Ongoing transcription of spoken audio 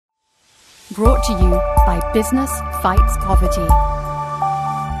Brought to you by Business Fights Poverty.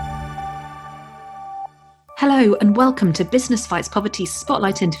 Hello and welcome to Business Fights Poverty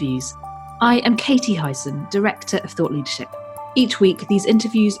Spotlight Interviews. I am Katie Hyson, Director of Thought Leadership. Each week, these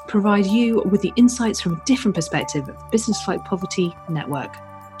interviews provide you with the insights from a different perspective of the Business Fight Poverty Network,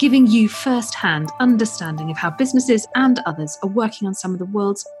 giving you first-hand understanding of how businesses and others are working on some of the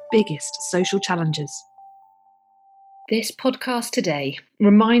world's biggest social challenges. This podcast today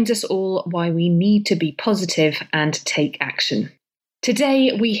reminds us all why we need to be positive and take action.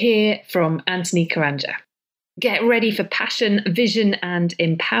 Today, we hear from Anthony Karanja. Get ready for passion, vision, and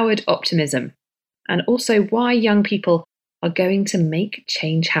empowered optimism, and also why young people are going to make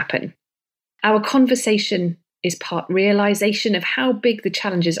change happen. Our conversation is part realization of how big the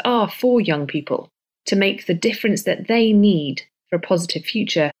challenges are for young people to make the difference that they need for a positive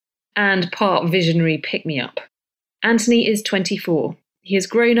future, and part visionary pick-me-up. Anthony is 24. He has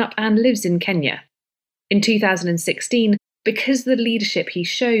grown up and lives in Kenya. In 2016, because of the leadership he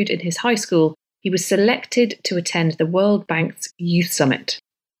showed in his high school, he was selected to attend the World Bank's Youth Summit.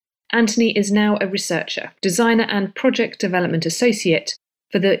 Anthony is now a researcher, designer and project development associate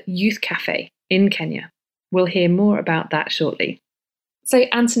for the Youth Cafe in Kenya. We'll hear more about that shortly. So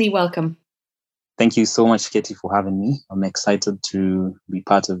Anthony, welcome. Thank you so much, Katie, for having me. I'm excited to be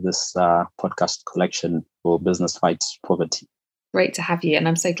part of this podcast collection for Business Fights Poverty. Great to have you, and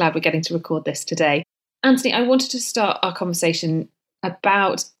I'm so glad we're getting to record this today. Anthony, I wanted to start our conversation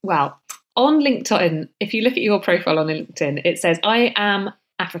about, on LinkedIn, if you look at your profile on LinkedIn, it says, I am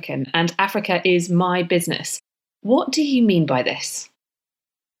African and Africa is my business. What do you mean by this?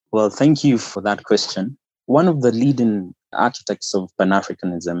 Well, thank you for that question. One of the leading architects of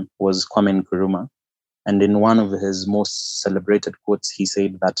Pan-Africanism was Kwame Nkrumah. And in one of his most celebrated quotes, he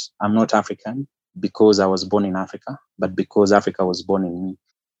said that I'm not African because I was born in Africa, but because Africa was born in me.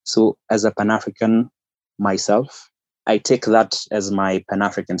 So as a Pan-African myself, I take that as my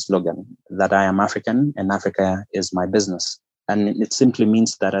Pan-African slogan, that I am African and Africa is my business. And it simply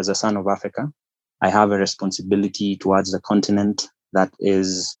means that as a son of Africa, I have a responsibility towards the continent that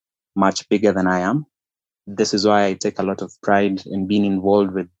is much bigger than I am. This is why I take a lot of pride in being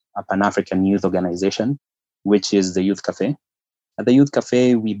involved with a Pan-African youth organization, which is the Youth Cafe. At the Youth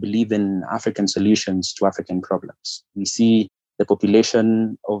Cafe, we believe in African solutions to African problems. We see the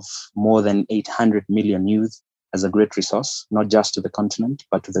population of more than 800 million youth as a great resource, not just to the continent,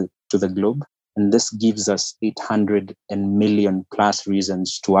 but to the globe. And this gives us 800 million plus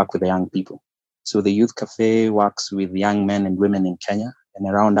reasons to work with the young people. So the Youth Cafe works with young men and women in Kenya and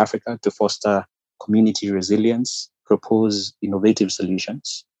around Africa to foster community resilience, propose innovative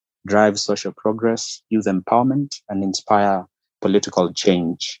solutions, drive social progress, youth empowerment, and inspire political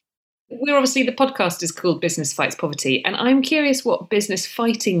change. The podcast is called Business Fights Poverty, and I'm curious what business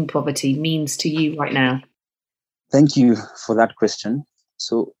fighting poverty means to you right now. Thank you for that question.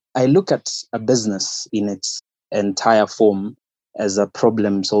 So I look at a business in its entire form as a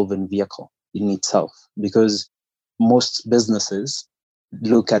problem-solving vehicle in itself, because most businesses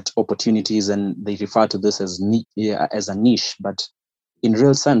look at opportunities and they refer to this as a niche, but in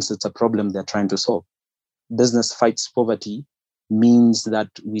real sense, it's a problem they're trying to solve. Business Fights Poverty means that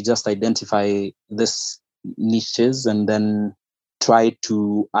we just identify these niches and then try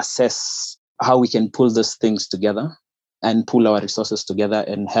to assess how we can pull these things together and pull our resources together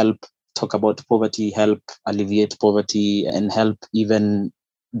and help talk about poverty, help alleviate poverty, and help even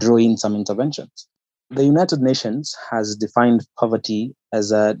draw in some interventions. The United Nations has defined poverty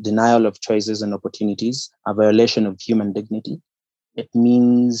as a denial of choices and opportunities, a violation of human dignity. It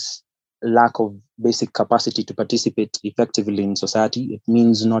means lack of basic capacity to participate effectively in society. It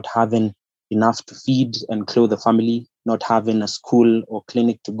means not having enough to feed and clothe a family, not having a school or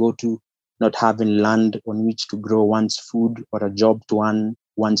clinic to go to, not having land on which to grow one's food or a job to earn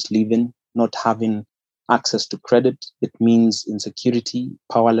one's living, not having access to credit. It means insecurity,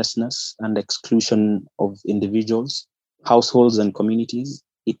 powerlessness, and exclusion of individuals, households, and communities.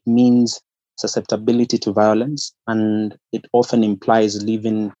 It means susceptibility to violence, and it often implies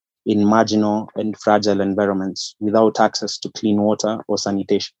living in marginal and fragile environments without access to clean water or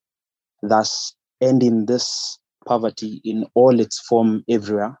sanitation. Thus, ending this poverty in all its form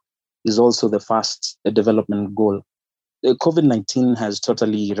everywhere is also the first development goal. COVID-19 has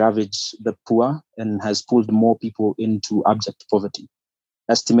totally ravaged the poor and has pulled more people into abject poverty.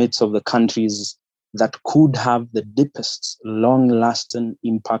 Estimates of the countries that could have the deepest, long-lasting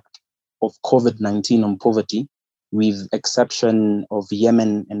impact of COVID-19 on poverty, with exception of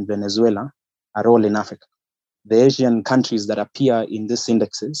Yemen and Venezuela, are all in Africa. The Asian countries that appear in these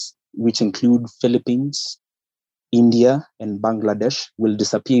indexes, which include Philippines, India and Bangladesh will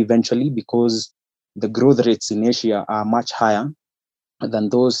disappear eventually because the growth rates in Asia are much higher than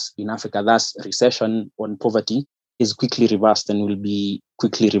those in Africa. Thus, recession on poverty is quickly reversed and will be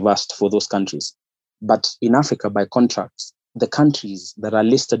quickly reversed for those countries. But in Africa, by contrast, the countries that are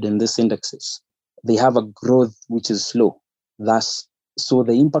listed in these indexes, they have a growth which is slow. Thus, so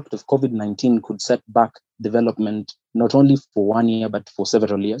the impact of COVID-19 could set back development not only for 1 year, but for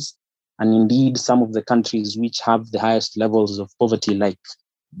several years. And indeed, some of the countries which have the highest levels of poverty, like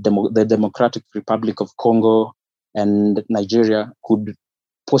the Democratic Republic of Congo and Nigeria, could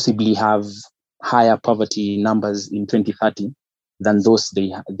possibly have higher poverty numbers in 2030 than those they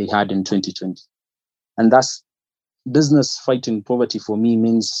had in 2020. And thus, business fighting poverty for me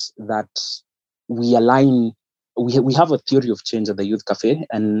means that we align, we have a theory of change at the Youth Cafe,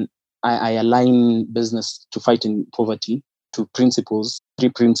 and I align business to fighting poverty to three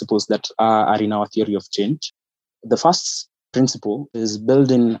principles that are in our theory of change. The first principle is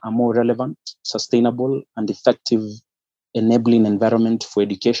building a more relevant, sustainable, and effective enabling environment for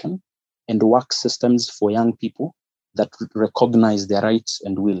education and work systems for young people that recognize their rights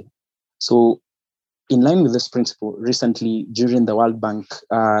and will. So, in line with this principle, recently during the World Bank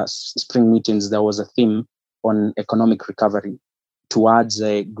spring meetings, there was a theme on economic recovery towards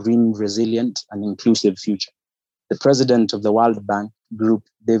a green, resilient, and inclusive future. The president of the World Bank Group,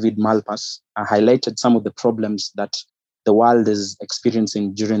 David Malpass, highlighted some of the problems that the world is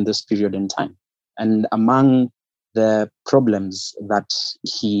experiencing during this period in time. And among the problems that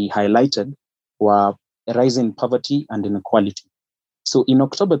he highlighted were rising poverty and inequality. So in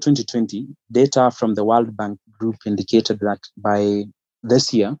October 2020, data from the World Bank Group indicated that by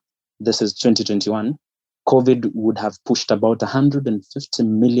this year, this is 2021, COVID would have pushed about 150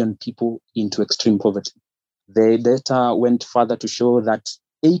 million people into extreme poverty. The data went further to show that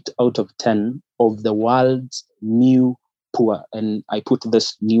 8 out of 10 of the world's new poor, and I put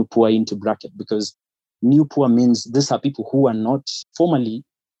this new poor into bracket because new poor means these are people who are not formally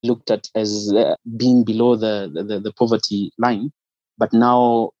looked at as being below the poverty line, but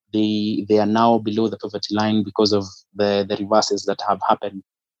now they are now below the poverty line because of the reverses that have happened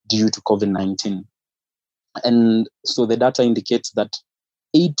due to COVID-19. And so the data indicates that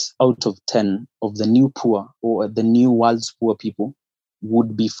 8 out of 10 of the new poor, or the new world's poor people,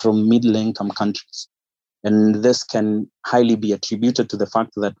 would be from middle-income countries. And this can highly be attributed to the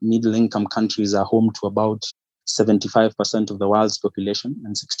fact that middle-income countries are home to about 75% of the world's population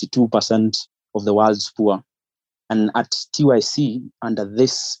and 62% of the world's poor. And at TYC, under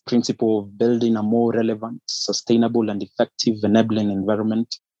this principle of building a more relevant, sustainable, and effective enabling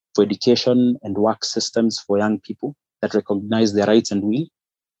environment for education and work systems for young people that recognize their rights and will,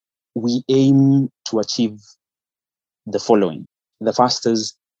 we aim to achieve the following. The first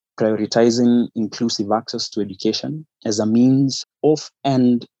is prioritizing inclusive access to education as a means of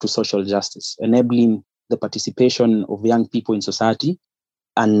and to social justice, enabling the participation of young people in society,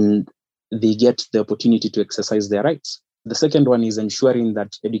 and they get the opportunity to exercise their rights. The second one is ensuring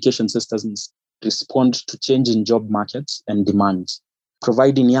that education systems respond to changing job markets and demands,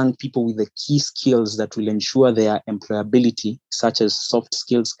 providing young people with the key skills that will ensure their employability, such as soft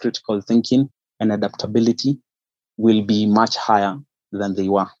skills, critical thinking, and adaptability, will be much higher than they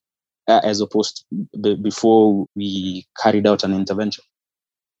were, as opposed to before we carried out an intervention.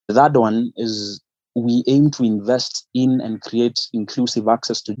 The third one is we aim to invest in and create inclusive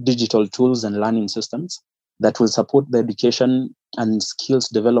access to digital tools and learning systems that will support the education and skills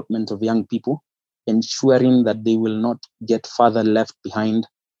development of young people, ensuring that they will not get further left behind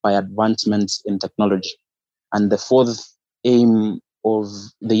by advancements in technology. And the fourth aim of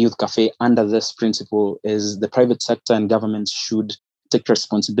the Youth Cafe under this principle is the private sector and governments should take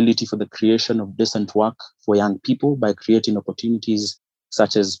responsibility for the creation of decent work for young people by creating opportunities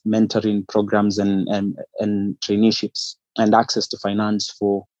such as mentoring programs and traineeships and access to finance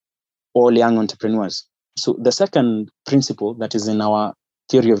for all young entrepreneurs. So the second principle that is in our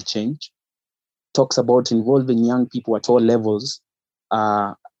theory of change talks about involving young people at all levels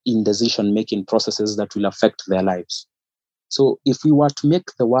in decision-making processes that will affect their lives. So if we were to make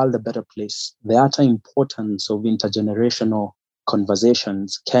the world a better place, the utter importance of intergenerational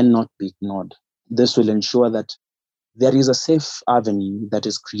conversations cannot be ignored. This will ensure that there is a safe avenue that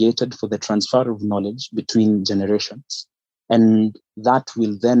is created for the transfer of knowledge between generations. And that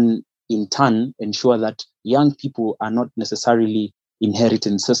will then, in turn, ensure that young people are not necessarily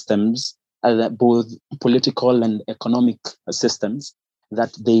inheriting systems, both political and economic systems,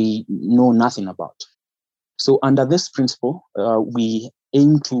 that they know nothing about. So under this principle, we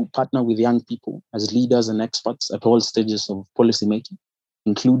aim to partner with young people as leaders and experts at all stages of policymaking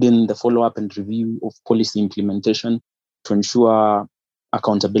including the follow-up and review of policy implementation to ensure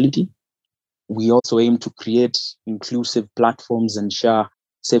accountability. We also aim to create inclusive platforms and share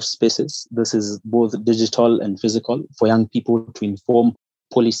safe spaces. This is both digital and physical for young people to inform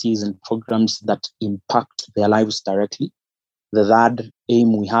policies and programs that impact their lives directly. The third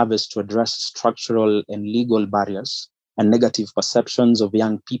aim we have is to address structural and legal barriers and negative perceptions of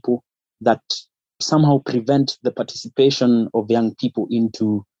young people that somehow prevent the participation of young people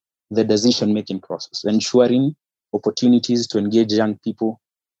into the decision-making process, ensuring opportunities to engage young people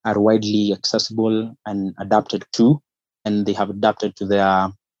are widely accessible and adapted to, and they have adapted to their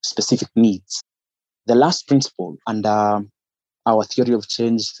specific needs. The last principle under our theory of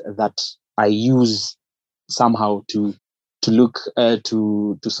change that I use somehow to look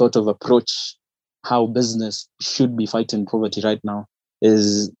to sort of approach how business should be fighting poverty right now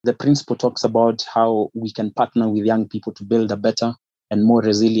is the principle talks about how we can partner with young people to build a better and more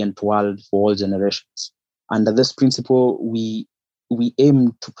resilient world for all generations. Under this principle, we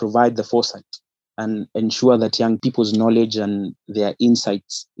aim to provide the foresight and ensure that young people's knowledge and their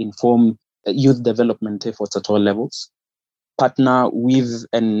insights inform youth development efforts at all levels, partner with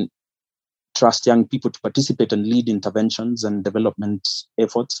and trust young people to participate and lead interventions and development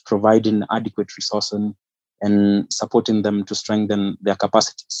efforts, providing adequate resourcing and supporting them to strengthen their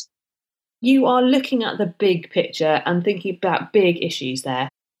capacities. You are looking at the big picture and thinking about big issues there.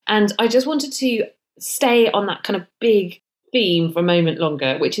 And I just wanted to stay on that kind of big theme for a moment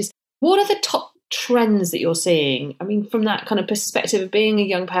longer, which is, what are the top trends that you're seeing? I mean, from that kind of perspective of being a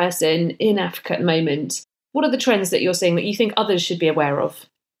young person in Africa at the moment, what are the trends that you're seeing that you think others should be aware of?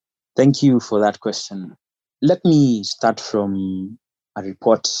 Thank you for that question. Let me start from a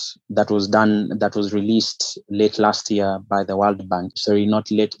report that was released late last year by the World Bank. Sorry, not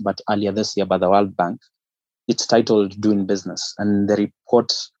late, but earlier this year by the World Bank. It's titled Doing Business. And the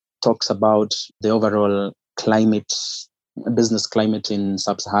report talks about the overall business climate in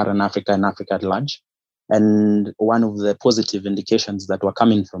sub-Saharan Africa and Africa at large. And one of the positive indications that were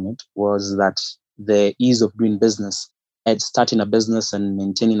coming from it was that the ease of doing business at starting a business and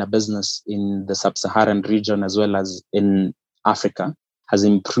maintaining a business in the sub-Saharan region as well as in Africa has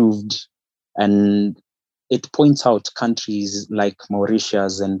improved. And it points out countries like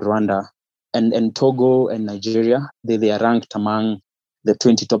Mauritius and Rwanda and Togo and Nigeria. They are ranked among the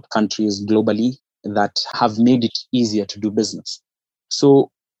 20 top countries globally that have made it easier to do business. So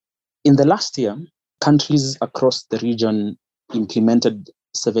in the last year, countries across the region implemented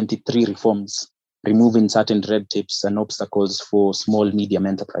 73 reforms, removing certain red tapes and obstacles for small, medium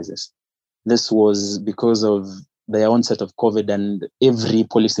enterprises. This was because of the onset of COVID, and every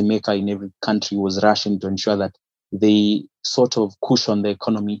policymaker in every country was rushing to ensure that they sort of cushion the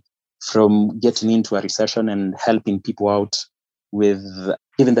economy from getting into a recession and helping people out with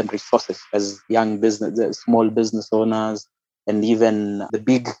giving them resources as young business, small business owners, and even the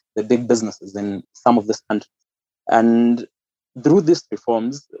big businesses in some of these countries. And through these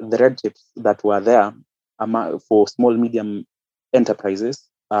reforms, the red tapes that were there for small, medium enterprises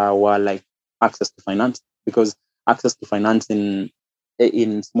were like access to finance, because access to financing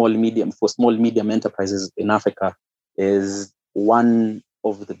in small, medium enterprises in Africa is one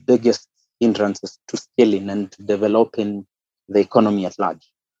of the biggest hindrances to scaling and to developing the economy at large.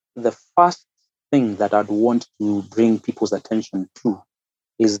 The first thing that I'd want to bring people's attention to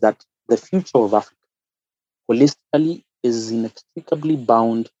is that the future of Africa holistically is inextricably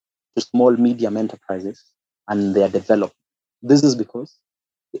bound to small, medium enterprises and their development. This is because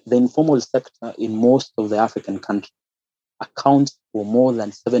the informal sector in most of the African countries accounts for more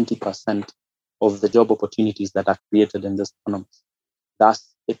than 70% of the job opportunities that are created in this economy.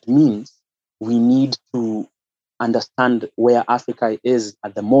 Thus, it means we need to understand where Africa is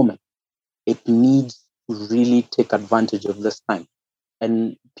at the moment. It needs to really take advantage of this time.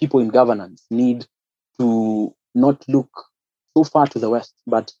 And people in governance need to not look so far to the West,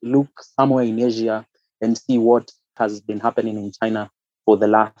 but look somewhere in Asia and see what has been happening in China for the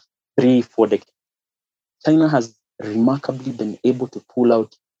last 3-4 decades. China has remarkably been able to pull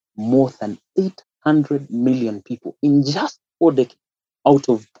out more than 800 million people in just 4 decades out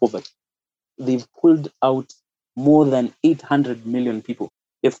of poverty. They've pulled out more than 800 million people.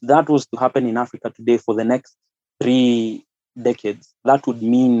 If that was to happen in Africa today for the next 3 decades, that would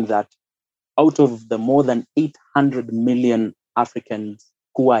mean that out of the more than 800 million Africans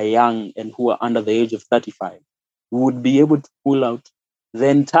who are young and who are under the age of 35, we would be able to pull out the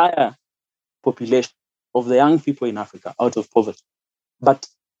entire population of the young people in Africa out of poverty. But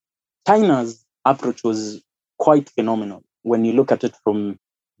China's approach was quite phenomenal when you look at it from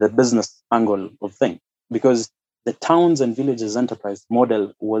the business angle of things, because the towns and villages enterprise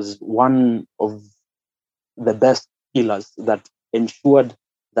model was one of the best pillars that ensured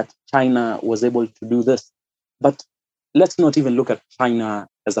that China was able to do this. But let's not even look at China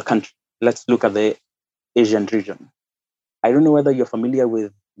as a country. Let's look at the Asian region. I don't know whether you're familiar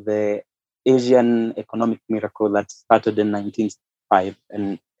with the Asian economic miracle that started in 1905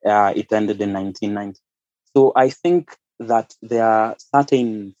 and it ended in 1990. So I think that there are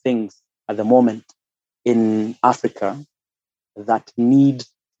certain things at the moment in Africa that need to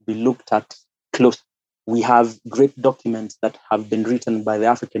be looked at closely. We have great documents that have been written by the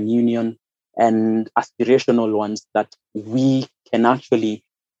African Union and aspirational ones that we can actually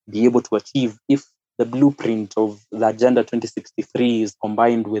be able to achieve if the blueprint of the Agenda 2063 is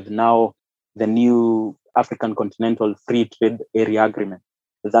combined with now the new African Continental Free Trade Area Agreement,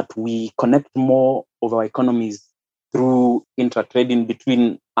 that we connect more of our economies through intra-trading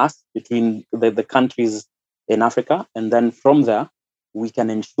between us, between the countries in Africa. And then from there, we can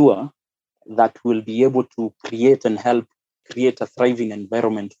ensure that we'll be able to create and help create a thriving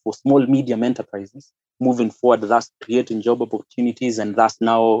environment for small, medium enterprises moving forward, thus creating job opportunities and thus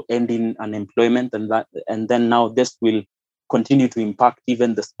now ending unemployment. And then now this will continue to impact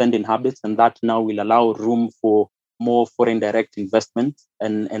even the spending habits, and that now will allow room for more foreign direct investment,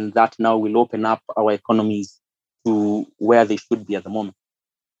 and that now will open up our economies to where they should be at the moment.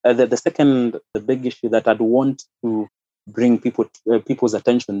 The second, the big issue that I'd want to bring people's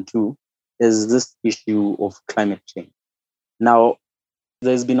attention to is this issue of climate change. Now,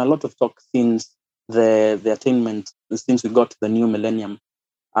 there's been a lot of talk since the attainment, since we got to the new millennium,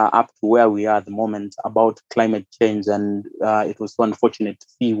 up to where we are at the moment about climate change. And it was so unfortunate to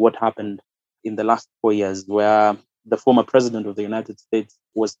see what happened in the last 4 years, where the former president of the United States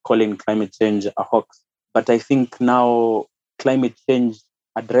was calling climate change a hoax. But I think now climate change,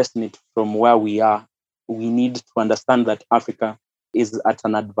 addressing it from where we are, we need to understand that Africa is at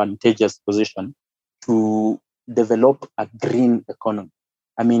an advantageous position to develop a green economy.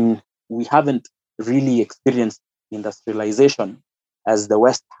 I mean, we haven't really experienced industrialization as the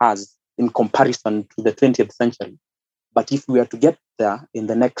West has in comparison to the 20th century. But if we are to get there in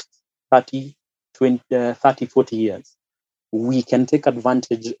the next 30, 40 years, we can take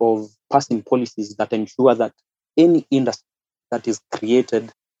advantage of passing policies that ensure that any industry that is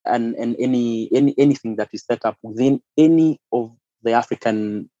created and anything that is set up within any of the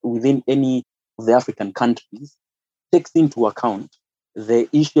African countries takes into account the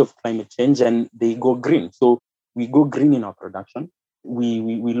issue of climate change, and they go green. So we go green in our production.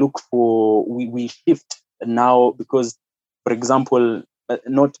 We shift now because, for example,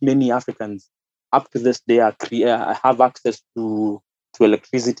 not many Africans up to this day have access to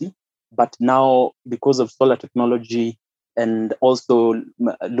electricity. But now, because of solar technology and also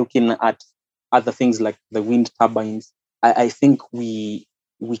looking at other things like the wind turbines, I think we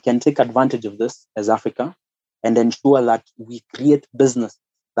can take advantage of this as Africa and ensure that we create businesses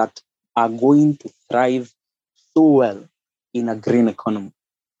that are going to thrive so well in a green economy.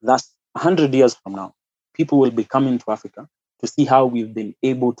 Thus, 100 years from now, people will be coming to Africa to see how we've been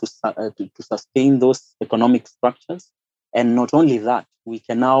able to sustain those economic structures. And not only that, we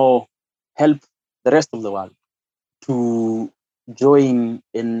can now help the rest of the world to join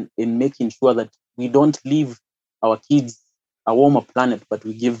in making sure that we don't leave our kids a warmer planet, but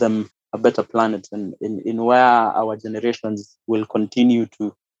we give them a better planet in where our generations will continue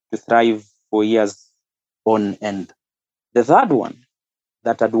to thrive for years on end. The third one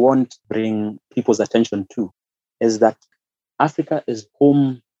that I'd want to bring people's attention to is that Africa is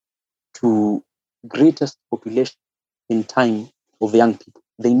home to greatest population in time of young people.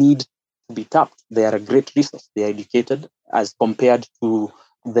 They need to be tapped. They are a great resource. They are educated as compared to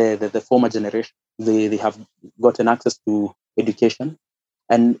the former generation. They have gotten access to education.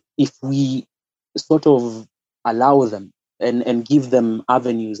 And if we sort of allow them and give them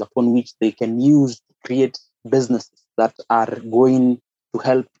avenues upon which they can use to create businesses that are going to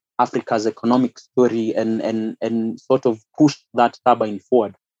help Africa's economic story and sort of push that turbine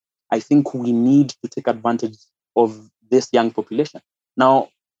forward, I think we need to take advantage of this young population. Now,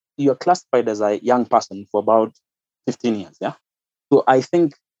 you're classified as a young person for about 15 years, yeah? So I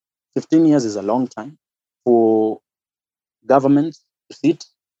think 15 years is a long time for governments to sit,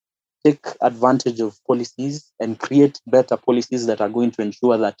 take advantage of policies and create better policies that are going to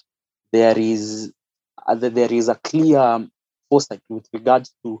ensure that there is a clear foresight with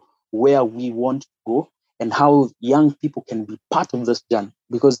regards to where we want to go and how young people can be part of this journey.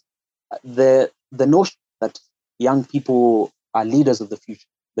 Because the notion that young people are leaders of the future,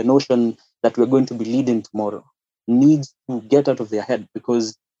 the notion that we're going to be leading tomorrow, needs to get out of their head,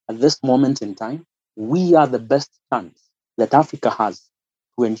 because at this moment in time, we are the best chance that Africa has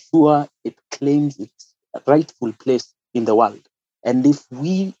to ensure it claims its rightful place in the world. And if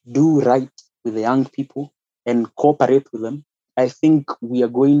we do right with the young people and cooperate with them, I think we are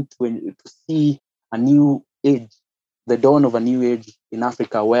going to see a new age, the dawn of a new age in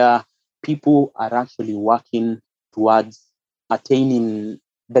Africa, where people are actually working towards attaining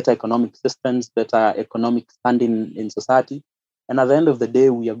better economic systems, better economic standing in society. And at the end of the day,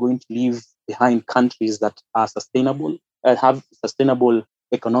 we are going to leave behind countries that are sustainable, have sustainable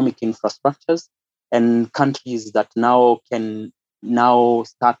economic infrastructures, and countries that now can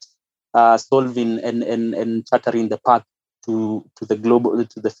start solving and chartering the path to the global,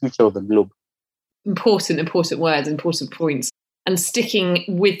 to the future of the globe. Important words, important points. And sticking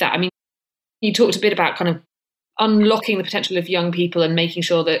with that, I mean, you talked a bit about kind of unlocking the potential of young people and making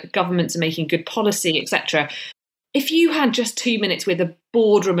sure that governments are making good policy, etc. If you had just 2 minutes with a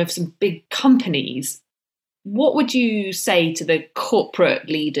boardroom of some big companies, what would you say to the corporate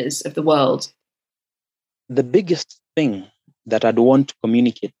leaders of the world? The biggest thing that I'd want to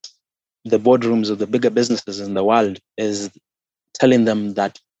communicate to the boardrooms of the bigger businesses in the world is telling them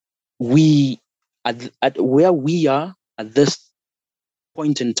that we, at where we are at this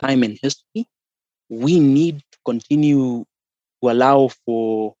point in time in history, we need to continue to allow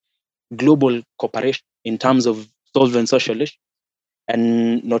for global cooperation in terms of solving social issues.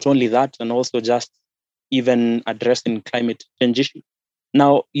 And not only that, and also just even addressing climate change issues.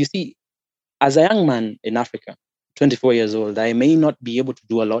 Now, you see, as a young man in Africa, 24 years old, I may not be able to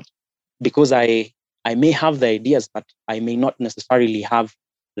do a lot because I may have the ideas, but I may not necessarily have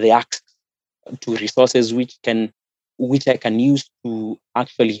the access to resources which I can use to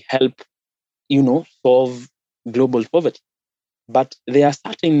actually help, solve global poverty. But there are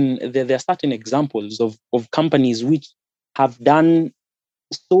certain examples of companies which have done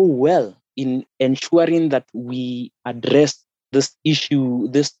so well in ensuring that we address this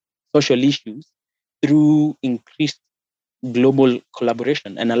social issues through increased global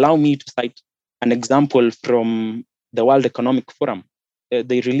collaboration. And allow me to cite an example from the World Economic Forum.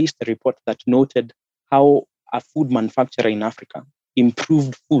 They released a report that noted how a food manufacturer in Africa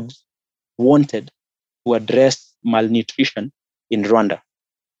improved foods wanted to address malnutrition in Rwanda.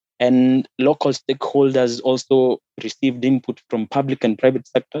 And local stakeholders also received input from public and private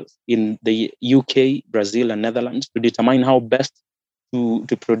sectors in the UK, Brazil, and Netherlands to determine how best to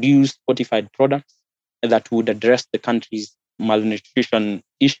produce fortified products that would address the country's malnutrition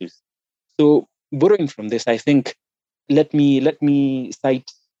issues. So, borrowing from this, I think let me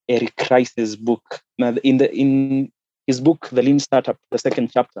cite Eric Rice's book. Now, in his book, The Lean Startup, the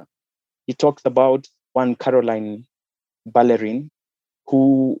second chapter, he talks about one Caroline Ballerin,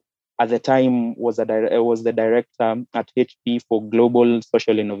 who at the time was the director at HP for Global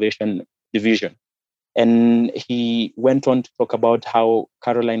Social Innovation Division. And he went on to talk about how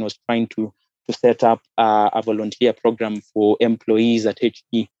Caroline was trying to set up a volunteer program for employees at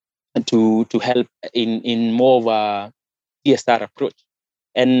HP to help in more of a CSR approach.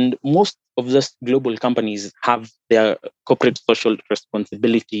 And most of these global companies have their corporate social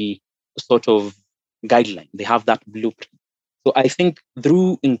responsibility sort of guideline. They have that blueprint. So I think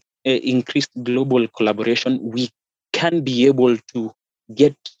through increased global collaboration, we can be able to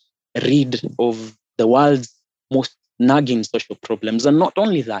get rid of the world's most nagging social problems. And not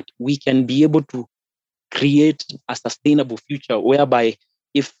only that, we can be able to create a sustainable future whereby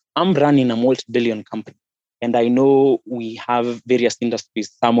if I'm running a multi-billion company and I know we have various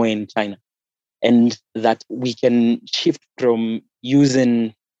industries somewhere in China, and that we can shift from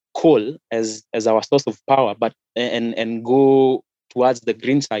using coal as our source of power, but and go towards the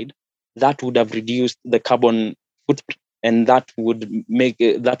green side, that would have reduced the carbon footprint, and that would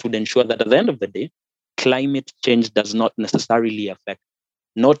ensure that at the end of the day, climate change does not necessarily affect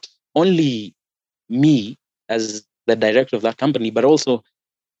not only me as the director of that company, but also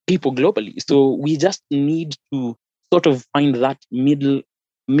people globally. So we just need to sort of find that middle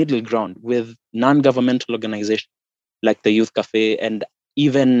ground with non-governmental organizations like the Youth Cafe and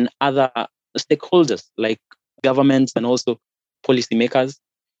even other stakeholders like governments and also policymakers,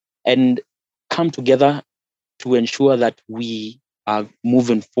 and come together to ensure that we are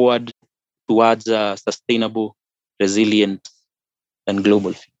moving forward towards a sustainable, resilient, and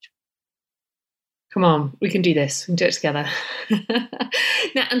global future. Come on, we can do this. We can do it together.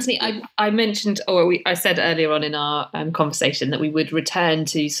 Now, Anthony, I mentioned, I said earlier on in our conversation that we would return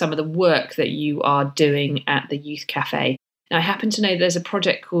to some of the work that you are doing at the Youth Cafe. Now, I happen to know there's a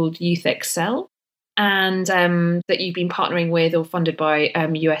project called Youth Excel, and that you've been partnering with or funded by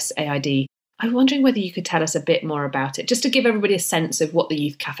USAID. I'm wondering whether you could tell us a bit more about it, just to give everybody a sense of what the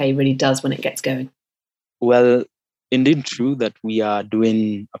Youth Cafe really does when it gets going. Well, indeed true that we are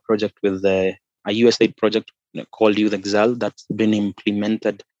doing a project with a USAID project called Youth Excel that's been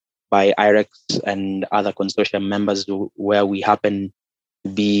implemented by IREX and other consortium members where we happen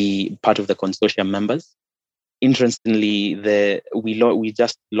to be part of the consortium members. Interestingly, we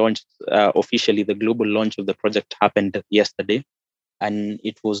just launched officially. The global launch of the project happened yesterday, and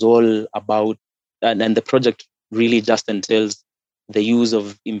it was all about, and the project really just entails the use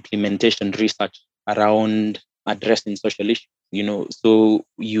of implementation research around addressing social issues. So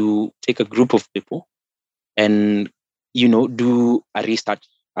you take a group of people and do a research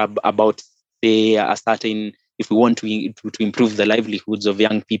about, say, a certain, if we want to improve the livelihoods of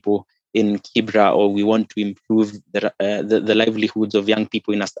young people in Kibra, or we want to improve the livelihoods of young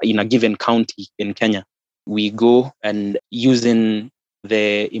people in a given county in Kenya, we go and using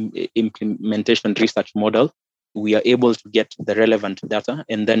the implementation research model, we are able to get the relevant data,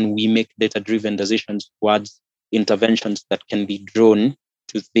 and then we make data-driven decisions towards interventions that can be drawn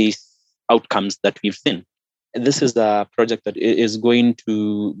to these outcomes that we've seen. This is a project that is going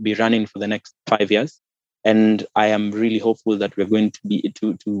to be running for the next 5 years. And I am really hopeful that we're going to be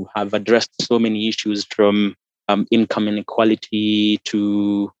to have addressed so many issues, from income inequality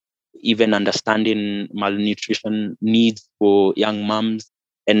to even understanding malnutrition needs for young moms,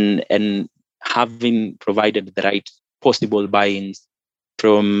 and having provided the right possible buy-ins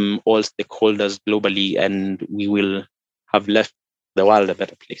from all stakeholders globally, and we will have left the world a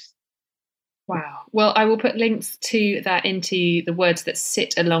better place. Wow. Well, I will put links to that into the words that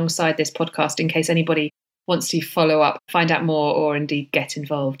sit alongside this podcast in case anybody wants to follow up, find out more, or indeed get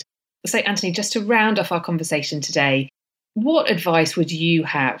involved. So, Anthony, just to round off our conversation today, what advice would you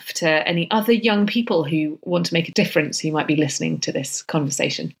have to any other young people who want to make a difference who might be listening to this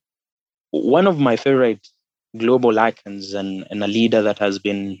conversation? One of my favorite global icons and a leader that has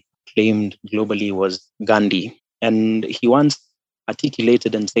been claimed globally was Gandhi. And he once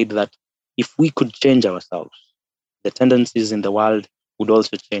articulated and said that if we could change ourselves, the tendencies in the world would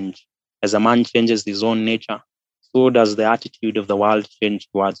also change. As a man changes his own nature, so does the attitude of the world change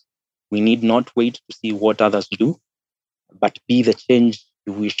towards. We need not wait to see what others do, but be the change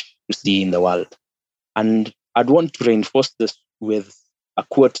you wish to see in the world. And I'd want to reinforce this with a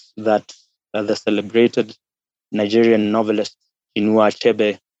quote that the celebrated Nigerian novelist Chinua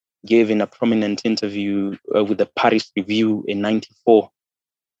Achebe gave in a prominent interview with the Paris Review in 1994.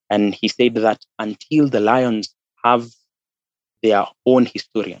 And he said that until the lions have their own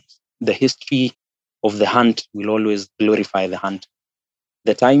historians, the history of the hunt will always glorify the hunt.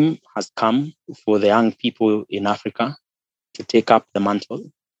 The time has come for the young people in Africa to take up the mantle,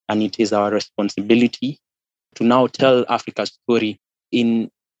 and it is our responsibility to now tell Africa's story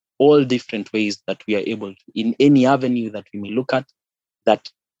in all different ways that we are able to, in any avenue that we may look at, that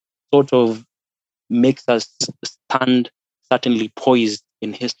sort of makes us stand certainly poised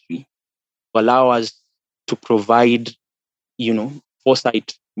in history, to allow us to provide,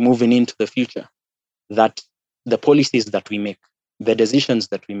 foresight moving into the future, that the policies that we make, the decisions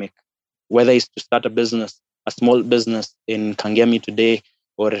that we make, whether it's to start a business, a small business in Kangemi today,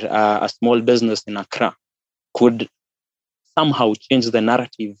 or a small business in Accra, could somehow change the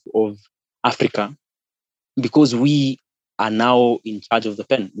narrative of Africa, because we are now in charge of the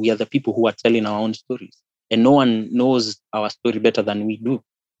pen. We are the people who are telling our own stories, and no one knows our story better than we do.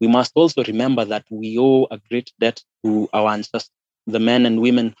 We must also remember that we owe a great debt to our ancestors, the men and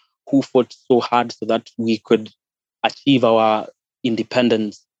women who fought so hard so that we could achieve our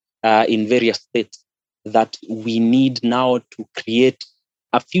independence in various states, that we need now to create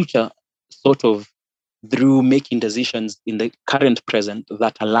a future sort of through making decisions in the current present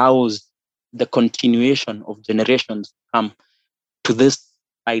that allows the continuation of generations to come to this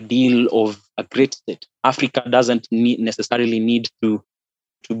ideal of a great state. Africa doesn't necessarily need to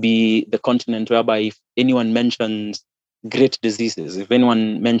be the continent whereby if anyone mentions great diseases, if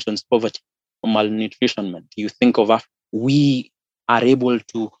anyone mentions poverty or malnutrition, you think of Africa. We are able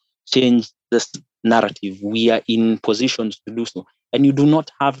to change this narrative. We are in positions to do so. And you do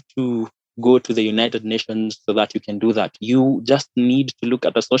not have to go to the United Nations so that you can do that. You just need to look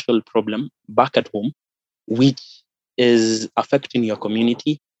at a social problem back at home, which is affecting your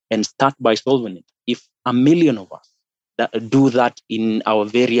community, and start by solving it. If 1 million of us do that in our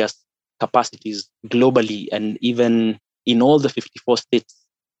various capacities globally, and even in all the 54 states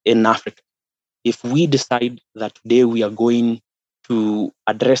in Africa, if we decide that today we are going to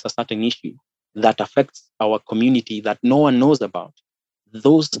address a certain issue that affects our community that no one knows about,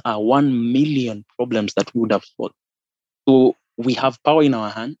 those are 1 million problems that we would have solved. So we have power in our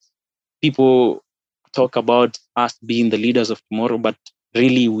hands. People talk about us being the leaders of tomorrow, but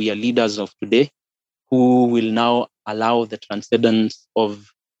really we are leaders of today who will now allow the transcendence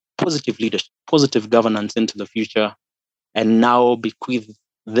of positive leadership, positive governance into the future, and now bequeath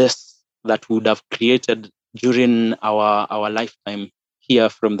this that would have created during our lifetime here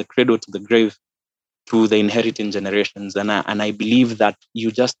from the cradle to the grave to the inheriting generations. And I believe that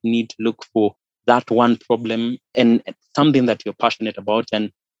you just need to look for that one problem and something that you're passionate about,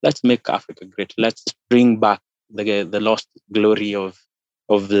 and let's make Africa great. Let's bring back the lost glory of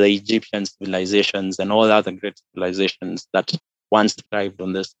the Egyptian civilizations and all other great civilizations that once thrived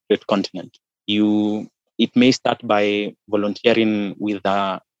on this great continent. It may start by volunteering with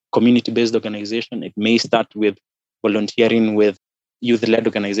a community-based organization. It may start with volunteering with youth-led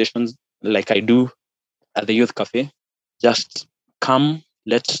organizations like I do at the Youth Cafe. Just come,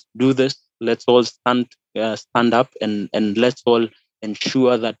 let's do this. Let's all stand up and let's all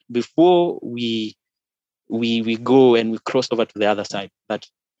ensure that before we go and we cross over to the other side, that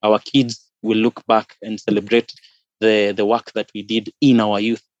our kids will look back and celebrate the work that we did in our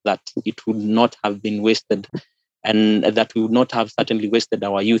youth, that it would not have been wasted, and that we would not have certainly wasted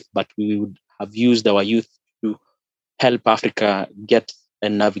our youth, but we would have used our youth to help Africa get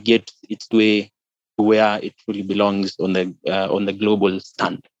and navigate its way to where it truly belongs on the global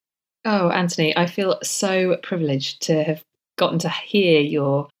stand. Oh, Anthony, I feel so privileged to have gotten to hear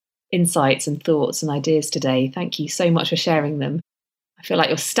your insights and thoughts and ideas today. Thank you so much for sharing them. I feel like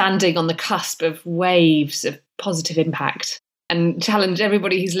you're standing on the cusp of waves of positive impact, and challenge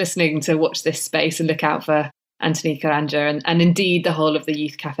everybody who's listening to watch this space and look out for Anthony Karanja and indeed the whole of the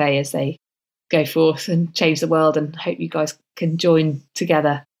Youth Cafe as they go forth and change the world, and hope you guys can join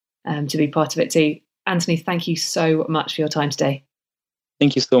together to be part of it too. Anthony, thank you so much for your time today.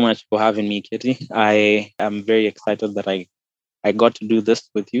 Thank you so much for having me, Katie. I am very excited that I got to do this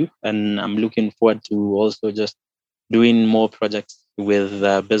with you, and I'm looking forward to also just doing more projects with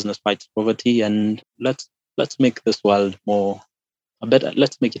Business Fights Poverty, and let's make this world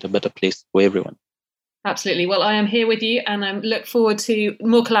let's make it a better place for everyone. Absolutely. Well, I am here with you, and I look forward to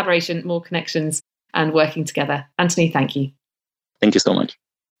more collaboration, more connections, and working together. Anthony, thank you. Thank you so much.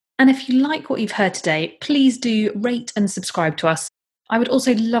 And if you like what you've heard today, please do rate and subscribe to us. I would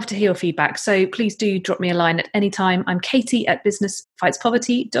also love to hear your feedback, so please do drop me a line at any time. I'm Katie at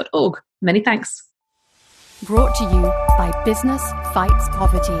businessfightspoverty.org. Many thanks. Brought to you by Business Fights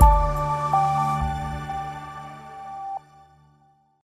Poverty.